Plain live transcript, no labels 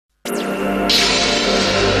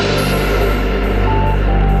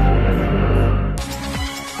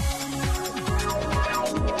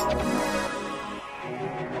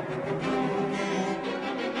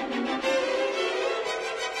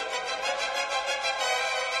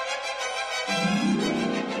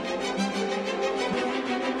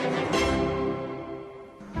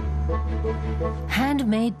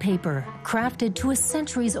Handmade paper, crafted to a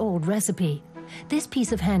centuries-old recipe. This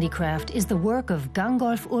piece of handicraft is the work of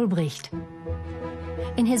Gangolf Ulbricht.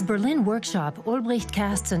 In his Berlin workshop, Ulbricht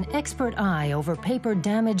casts an expert eye over paper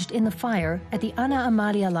damaged in the fire at the Anna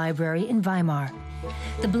Amalia Library in Weimar.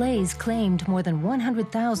 The blaze claimed more than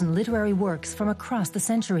 100,000 literary works from across the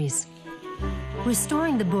centuries.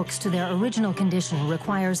 Restoring the books to their original condition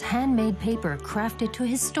requires handmade paper crafted to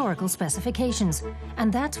historical specifications.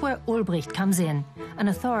 And that's where Ulbricht comes in. An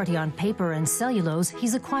authority on paper and cellulose,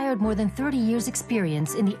 he's acquired more than 30 years'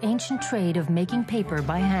 experience in the ancient trade of making paper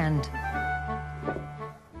by hand.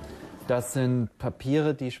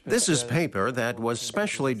 This is paper that was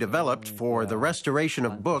specially developed for the restoration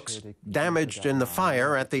of books damaged in the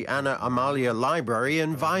fire at the Anna Amalia Library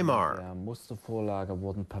in Weimar.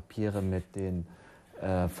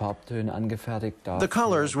 The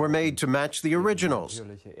colors were made to match the originals.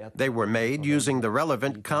 They were made using the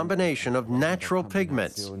relevant combination of natural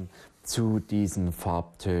pigments.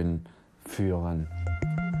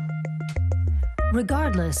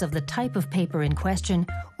 Regardless of the type of paper in question,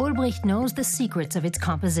 Ulbricht knows the secrets of its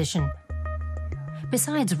composition.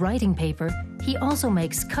 Besides writing paper, he also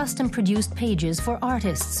makes custom-produced pages for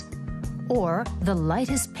artists, or the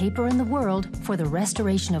lightest paper in the world for the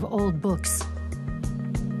restoration of old books.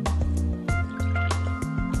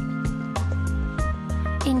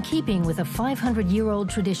 In keeping with a 500-year-old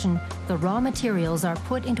tradition, the raw materials are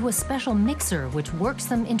put into a special mixer which works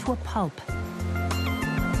them into a pulp.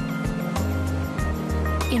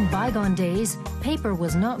 In bygone days, paper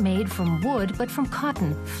was not made from wood, but from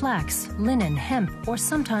cotton, flax, linen, hemp, or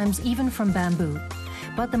sometimes even from bamboo.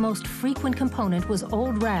 But the most frequent component was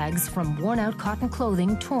old rags from worn-out cotton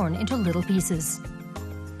clothing torn into little pieces.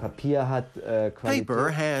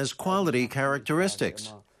 Paper has quality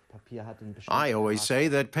characteristics. I always say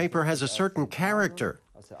that paper has a certain character.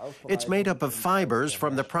 It's made up of fibers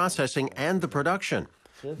from the processing and the production.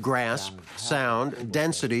 Grasp, sound,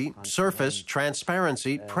 density, surface,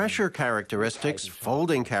 transparency, pressure characteristics,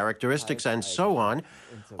 folding characteristics, and so on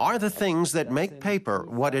are the things that make paper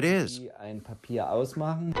what it is.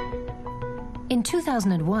 In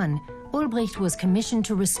 2001, Ulbricht was commissioned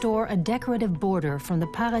to restore a decorative border from the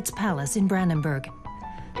Paretz Palace in Brandenburg.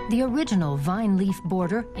 The original vine-leaf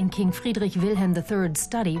border in King Friedrich Wilhelm III's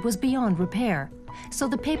study was beyond repair, so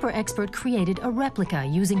the paper expert created a replica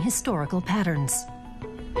using historical patterns.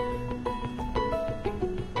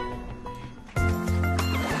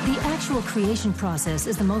 The actual creation process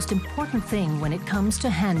is the most important thing when it comes to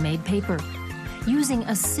handmade paper. Using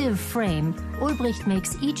a sieve frame, Ulbricht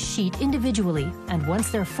makes each sheet individually, and once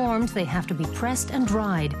they're formed, they have to be pressed and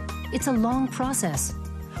dried. It's a long process,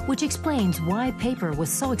 which explains why paper was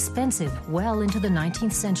so expensive well into the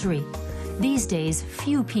 19th century. These days,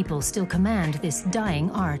 few people still command this dying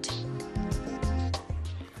art.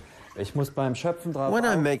 When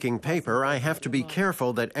I'm making paper, I have to be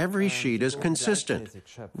careful that every sheet is consistent,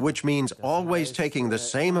 which means always taking the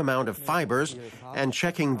same amount of fibers and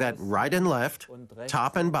checking that right and left,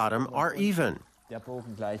 top and bottom are even.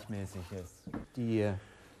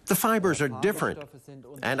 The fibers are different,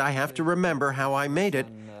 and I have to remember how I made it,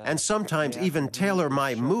 and sometimes even tailor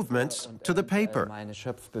my movements to the paper.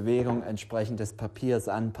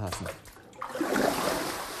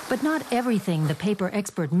 But not everything the paper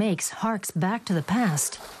expert makes harks back to the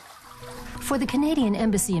past. For the Canadian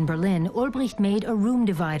Embassy in Berlin, Ulbricht made a room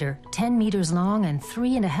divider, 10 meters long and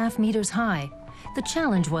 3.5 meters high. The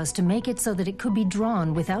challenge was to make it so that it could be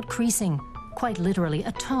drawn without creasing. Quite literally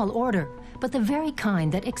a tall order, but the very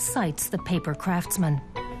kind that excites the paper craftsman.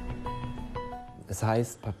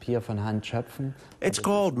 It's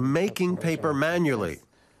called making paper manually.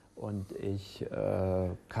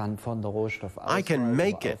 I can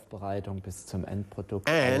make it,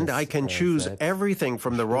 and I can choose everything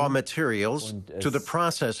from the raw materials to the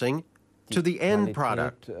processing to the end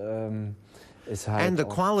product. And the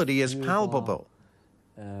quality is palpable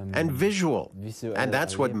and visual, and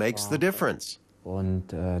that's what makes the difference.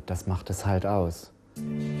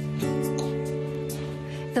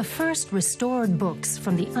 The first restored books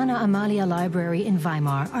from the Anna Amalia Library in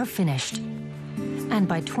Weimar are finished. And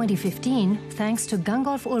by 2015, thanks to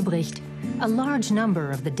Gangolf Ulbricht, a large number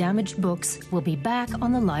of the damaged books will be back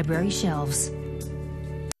on the library shelves.